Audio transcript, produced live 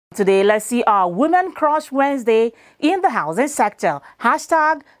Today, let's see our Women Crush Wednesday in the housing sector.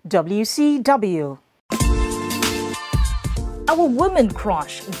 Hashtag WCW. Our Women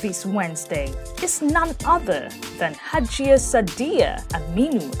Crush this Wednesday is none other than Hajia Sadia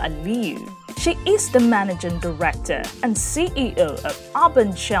Aminu Aliyu. She is the Managing Director and CEO of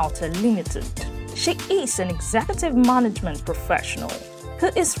Urban Shelter Limited. She is an executive management professional who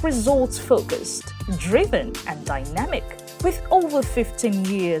is results-focused, driven and dynamic, with over 15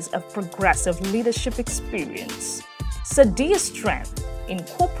 years of progressive leadership experience. Sadia's strength in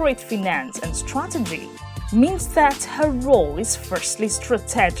corporate finance and strategy means that her role is firstly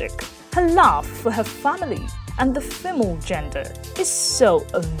strategic. Her love for her family and the female gender is so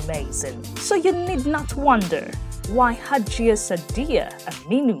amazing. So you need not wonder why Hajia Sadia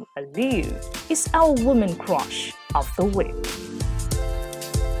Aminu Aliyu is our Woman Crush of the Week.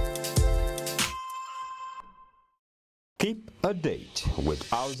 Keep a date with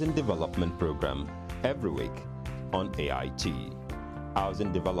Housing Development Program every week on AIT.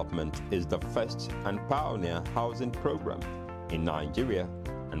 Housing Development is the first and pioneer housing program in Nigeria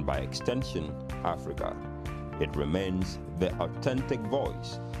and by extension, Africa. It remains the authentic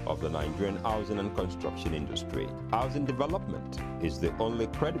voice of the Nigerian housing and construction industry. Housing Development is the only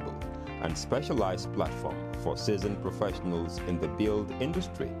credible and specialized platform for seasoned professionals in the build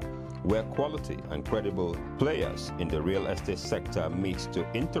industry, where quality and credible players in the real estate sector meet to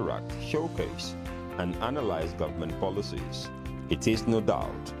interact, showcase, and analyze government policies. It is no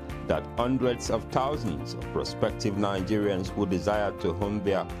doubt that hundreds of thousands of prospective Nigerians who desire to own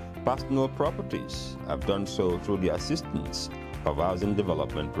their personal properties have done so through the assistance of Housing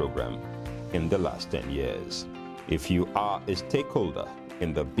Development Program in the last 10 years. If you are a stakeholder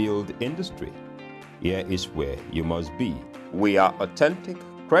in the build industry, here is where you must be. We are authentic,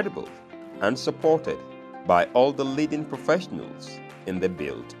 credible, and supported by all the leading professionals in the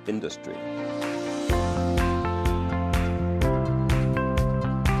build industry.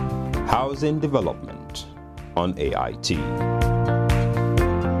 Housing Development on AIT.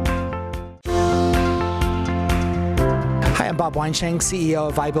 Hi, I'm Bob Weinsheng, CEO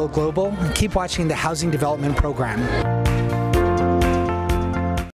of iBuild Global. Keep watching the Housing Development Program.